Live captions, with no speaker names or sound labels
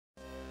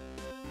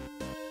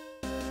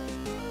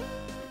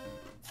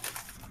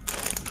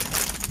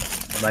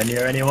Am I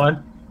near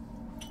anyone?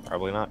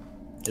 Probably not.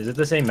 Is it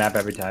the same map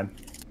every time?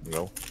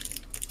 No.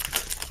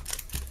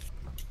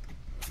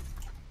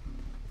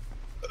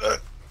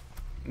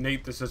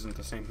 Nate, this isn't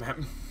the same map.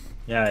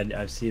 Yeah,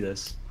 I see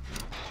this.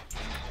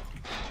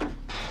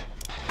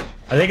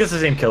 I think it's the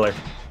same killer.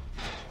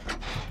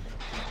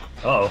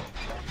 Uh-oh.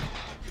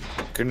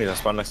 Good news, I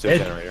spawned next to a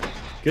generator.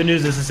 Good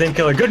news, it's the same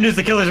killer. Good news,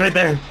 the killer's right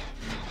there.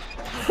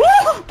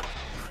 Woo!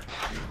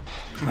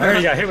 I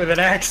already got hit with an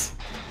axe.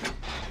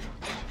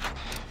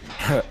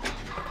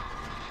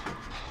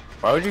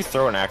 Why would you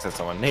throw an axe at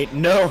someone? Nate,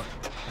 no!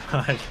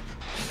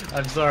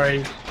 I'm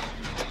sorry.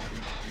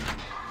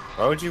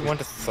 Why would you want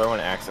to throw an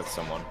axe at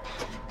someone?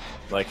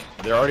 Like,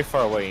 they're already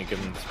far away and you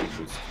give them the speed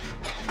boost.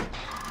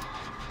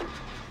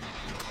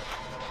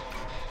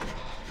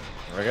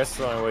 I guess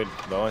the only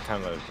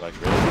time that like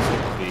really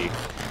would be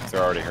if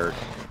they're already hurt.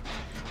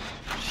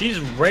 She's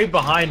right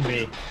behind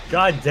me.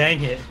 God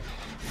dang it.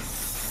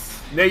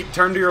 Nate,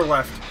 turn to your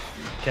left.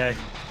 Okay.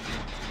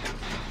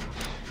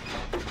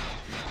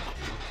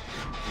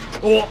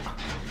 Oh!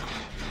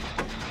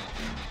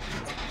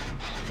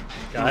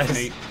 Guys.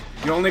 Nate,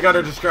 you only got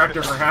a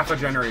distractor for half a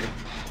generator.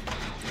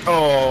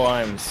 Oh,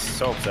 I'm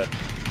so upset.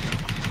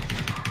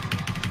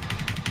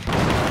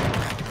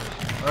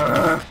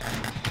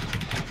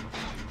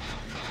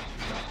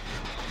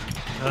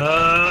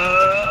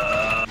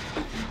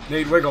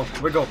 Nate, wiggle,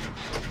 wiggle.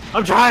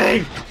 I'm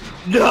trying!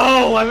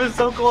 No! I was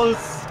so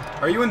close!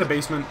 Are you in the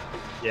basement?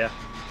 Yeah.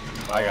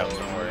 I got him.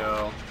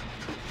 No.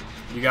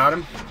 You got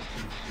him?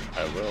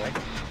 I will.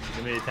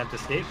 You made an attempt to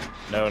escape?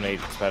 No, Nate,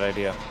 it's a bad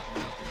idea.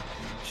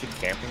 Is she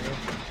camping me?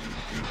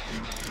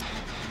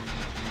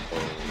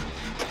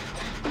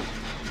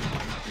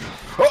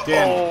 Oh.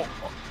 Dan.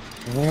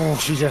 Woo,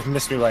 she just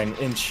missed me by an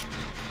inch.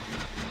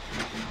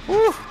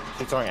 Woo!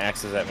 She's throwing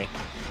axes at me.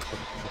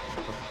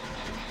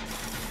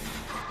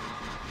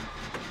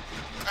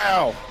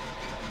 Ow!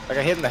 I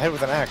got hit in the head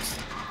with an axe.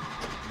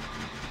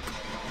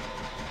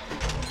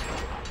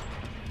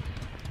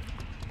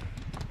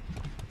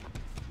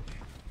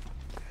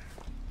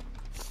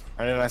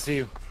 How did I see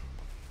you?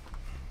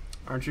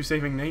 Aren't you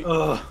saving Nate?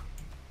 Ugh.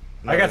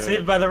 No, I got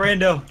saved by the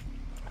rando.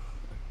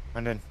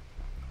 Brendan.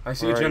 I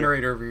see Where a are you?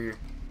 generator over here.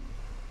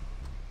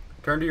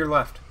 Turn to your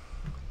left.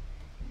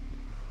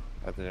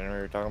 That's the generator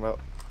you're talking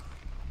about?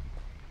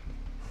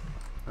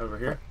 Over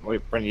here.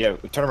 Wait, Brendan, yeah,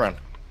 turn around.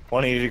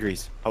 180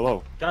 degrees.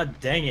 Hello. God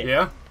dang it.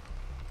 Yeah?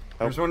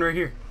 There's one right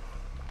here.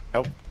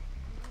 Help.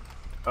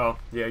 Oh,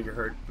 yeah, you're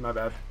hurt. My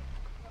bad.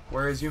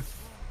 Where is you?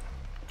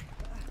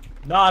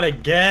 Not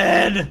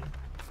again!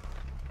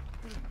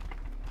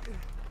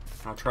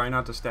 I'll try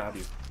not to stab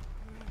you.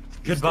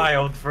 Goodbye,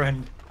 old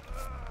friend.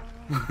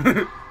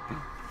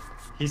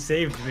 He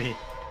saved me.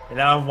 And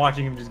now I'm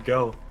watching him just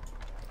go.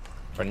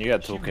 Brendan, you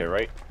got a toolkit,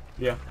 right?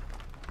 Yeah.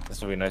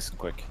 This will be nice and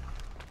quick.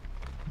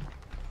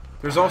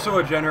 There's also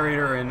a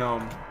generator in,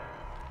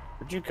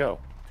 Where'd you go?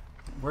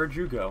 where'd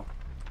you go?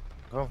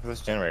 Go for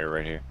this generator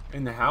right here.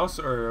 In the house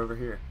or over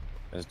here?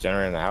 There's a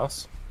generator in the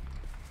house?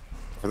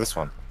 For this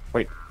one.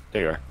 Wait,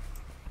 there you are.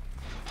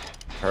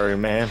 Hurry,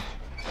 man.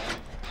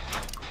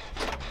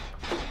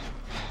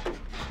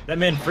 That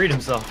man freed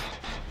himself.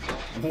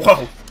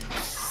 Whoa!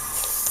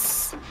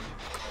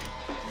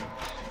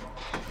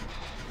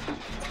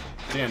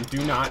 Dan,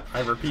 do not,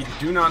 I repeat,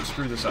 do not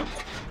screw this up.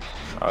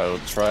 I will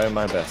try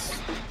my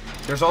best.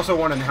 There's also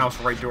one in the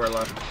house right to our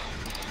left.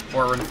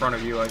 Or in front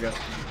of you, I guess.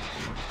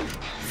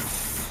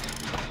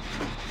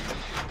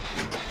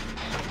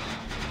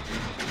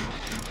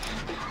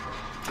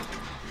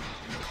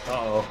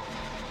 Uh-oh.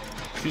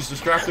 She's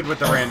distracted with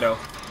the rando.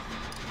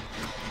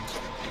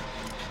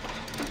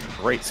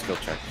 Great skill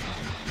check.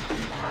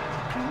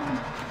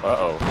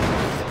 Uh-oh.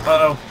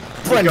 Uh-oh.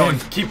 Keep Brendan. going,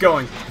 keep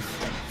going.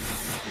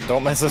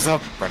 Don't mess us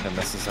up. Brendan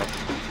messes up.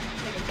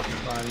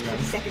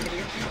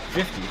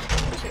 50.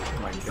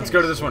 Let's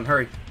go to this one,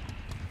 hurry.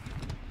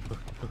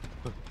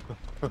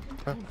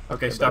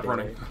 Okay, stop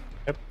running.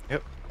 Yep,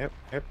 yep, yep,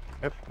 yep,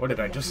 yep. What did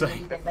I just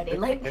say? Yep,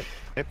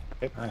 yep,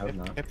 yep, I hope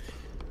not. yep.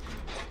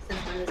 I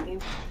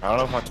don't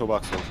know if my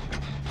toolbox will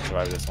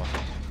survive this one.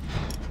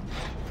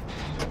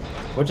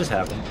 What just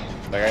happened?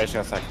 Like, I just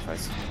got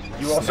sacrificed.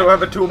 You also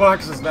have a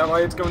toolbox? Is that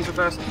why it's going so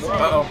fast?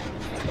 Uh-oh.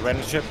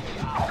 Abandoned ship.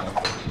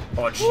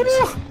 Oh,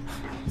 jeez.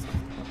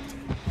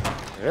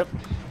 Yep.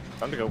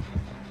 Time to go.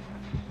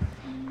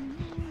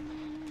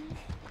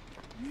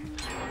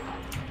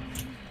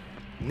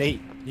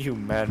 Nate, you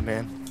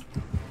madman.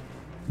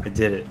 I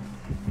did it.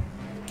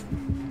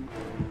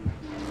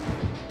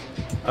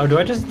 Oh, do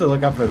I just have to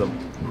look out for the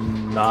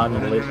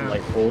non-lit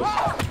light poles?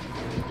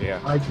 Yeah.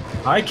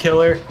 Hi,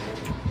 killer.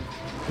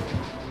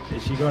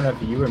 Is she going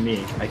after you or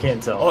me? I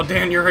can't tell. Oh,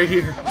 Dan, you're right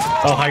here.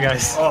 Oh, hi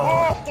guys.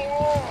 Oh.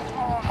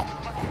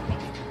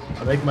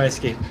 I'll make my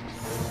escape.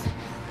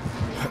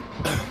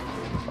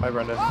 Bye,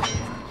 Brenda.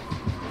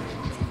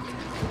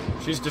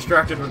 She's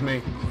distracted with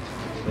me.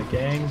 The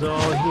gang's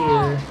all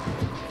here.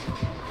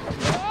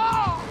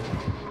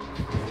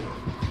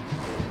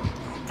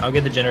 I'll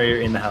get the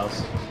generator in the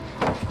house.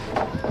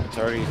 It's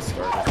already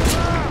started.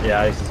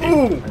 Yeah, I see.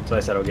 Ooh! That's why I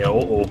said okay.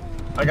 Oh,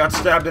 I got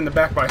stabbed in the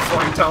back by a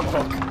flying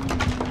tomahawk.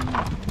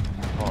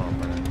 Hold on a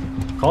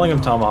minute. calling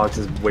them tomahawks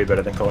is way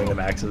better than calling them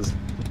axes.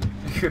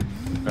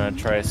 I'm gonna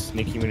try a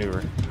sneaky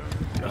maneuver.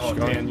 Oh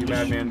man, you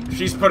madman.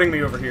 She's putting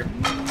me over here.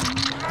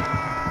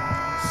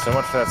 So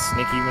much for that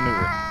sneaky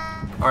maneuver.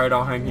 Alright,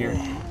 I'll hang here.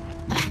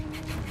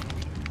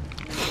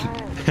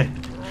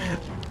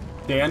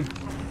 Dan?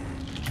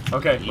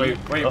 Okay, wait.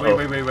 Wait!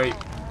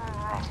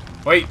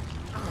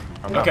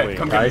 I'm not Okay, waiting.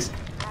 come Guys.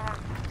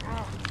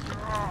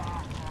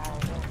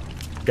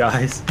 get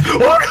Guys. me.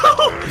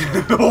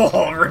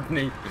 Oh, rip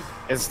me.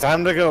 It's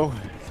time to go.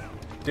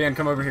 Dan,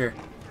 come over here.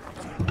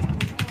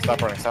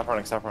 Stop running, stop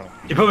running, stop running.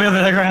 You put me on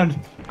the ground.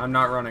 I'm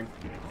not running.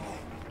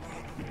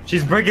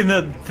 She's breaking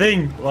the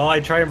thing while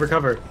I try and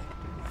recover.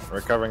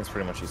 Recovering's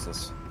pretty much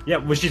useless. Yeah,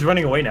 well, she's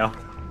running away now.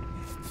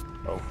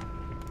 Oh.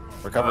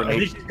 Recover, I Nate.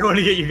 think she's going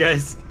to get you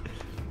guys.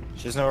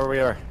 She doesn't know where we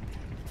are.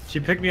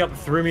 She picked me up,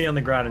 threw me on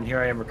the ground, and here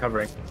I am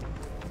recovering.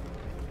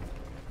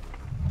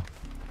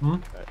 Hmm?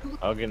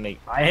 I'll get Nate.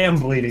 I am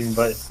bleeding,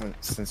 but...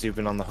 Since you've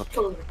been on the hook.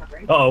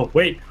 Uh-oh,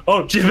 wait.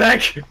 Oh, she's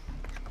back!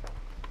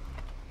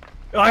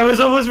 I was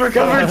almost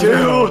recovered,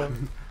 too!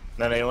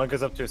 No, it only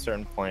goes up to a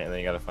certain point, and then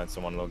you gotta find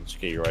someone that'll just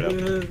get you right up.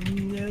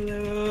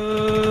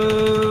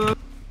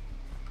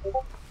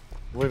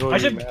 Wiggle I you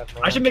should mad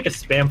I should make a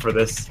spam for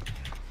this.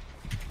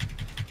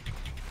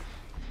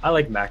 I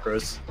like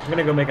macros. I'm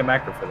gonna go make a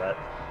macro for that.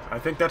 I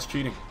think that's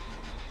cheating.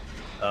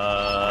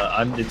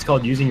 It's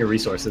called using your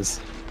resources.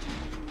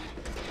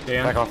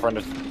 Dan? Back off,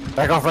 Brendan.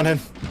 Back off, Brendan!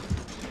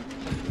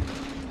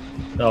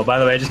 Oh, by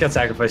the way, I just got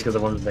sacrificed because I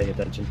wasn't paying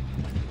attention.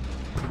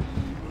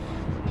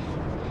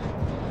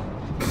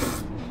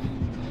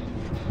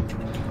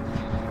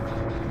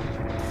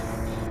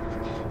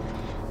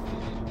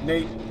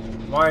 Nate,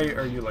 why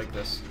are you like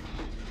this?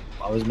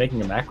 I was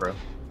making a macro.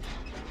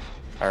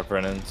 Alright,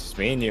 Brendan, it's just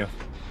me and you.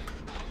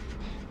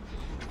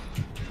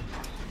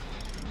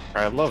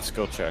 I love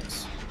skill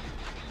checks.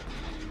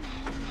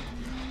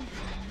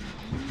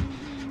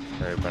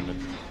 Alright, Brendan.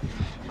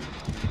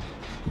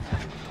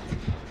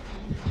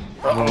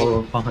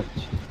 Oh, punch.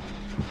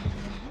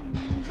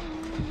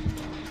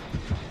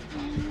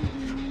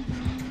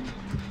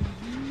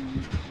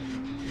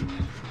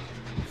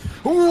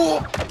 Ooh!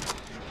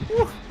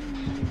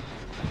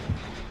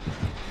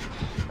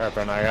 Alright,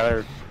 Brendan, I got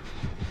her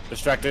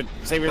distracted.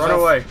 Save yourself. Run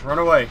away, run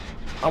away.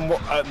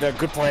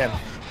 Good plan.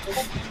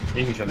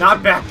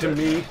 Not back to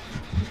me.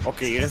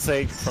 Okay, you didn't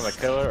say from a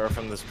killer or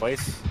from this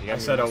place? You got I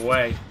me said mixed.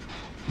 away.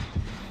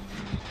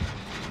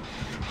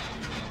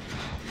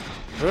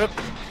 Whoop.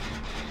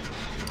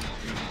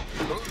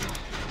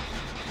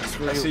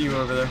 I see you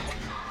over there.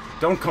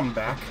 Don't come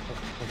back.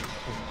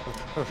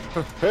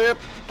 Hip.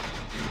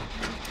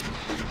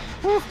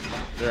 Woo.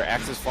 There are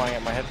axes flying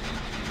at my head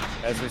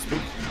as we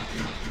speak.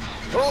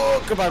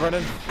 Oh, goodbye,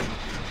 Brendan.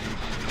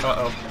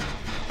 Uh-oh.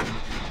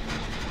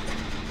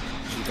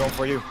 She's going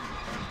for you.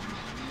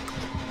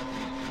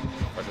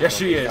 Yes,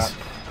 she Don't is. get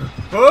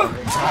Huh?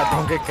 caught. God,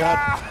 don't get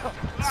caught.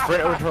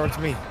 Sprint over towards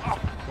me.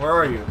 Where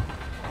are you?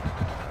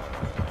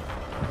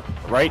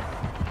 Right.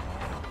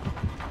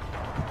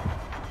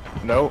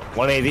 No,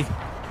 180.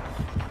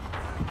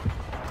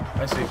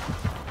 I see.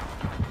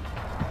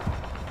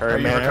 Hurry, Are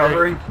you man,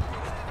 recovering?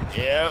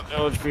 hurry. Yeah,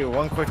 it'll just be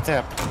one quick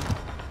tap.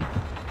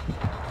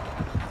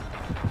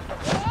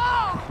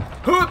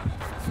 Huh?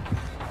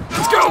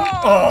 Let's go!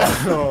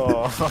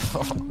 Oh!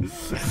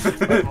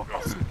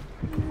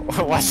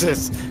 Watch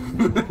this.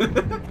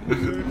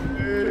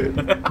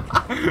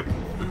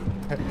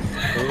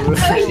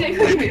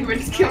 We're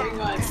just killing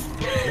us.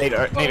 Nate,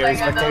 are you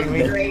spectating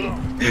me?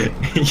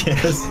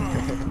 Yes.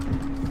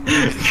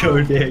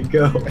 Go, Dan,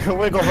 go.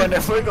 Wiggle,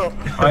 Brendan, wiggle.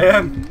 I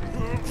am.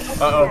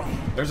 Uh-oh.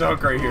 There's a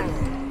hook right here.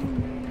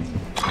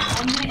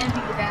 I'm gonna empty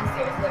the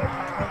downstairs later.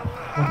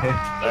 Okay.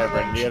 Alright,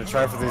 Brendan, you gotta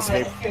try for the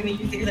escape. I'm gonna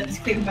use it because I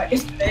just cleaned about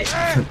yesterday.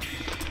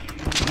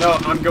 No,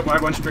 I'm good. I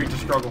went straight to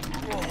struggle.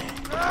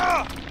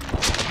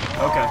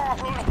 Okay.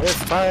 It's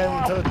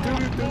time to do.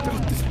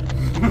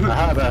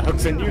 Aha, the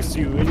hook's in use,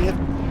 you idiot.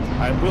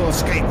 I will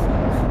escape.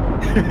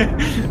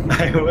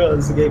 I will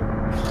escape.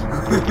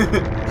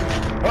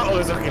 Uh-oh,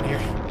 there's a hook in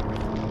here.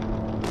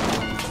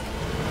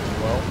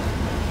 Well.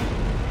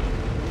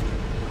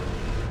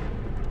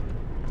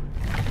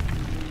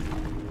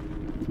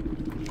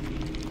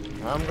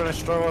 I'm gonna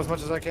struggle as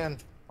much as I can.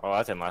 Oh,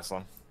 that didn't last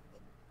long.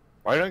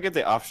 Why don't I get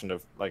the option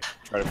to, like,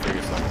 try to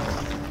figure something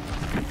out?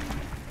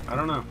 I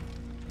don't know.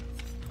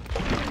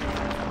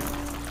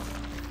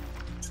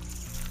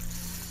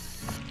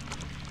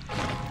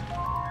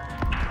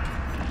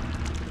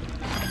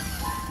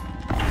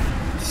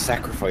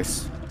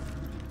 Sacrifice.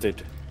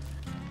 Did.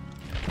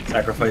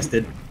 Sacrificed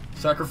it.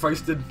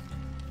 Sacrificed it.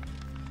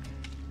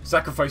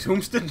 Sacrifice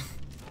whomsted?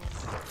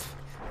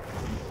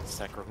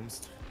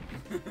 Sacrificed.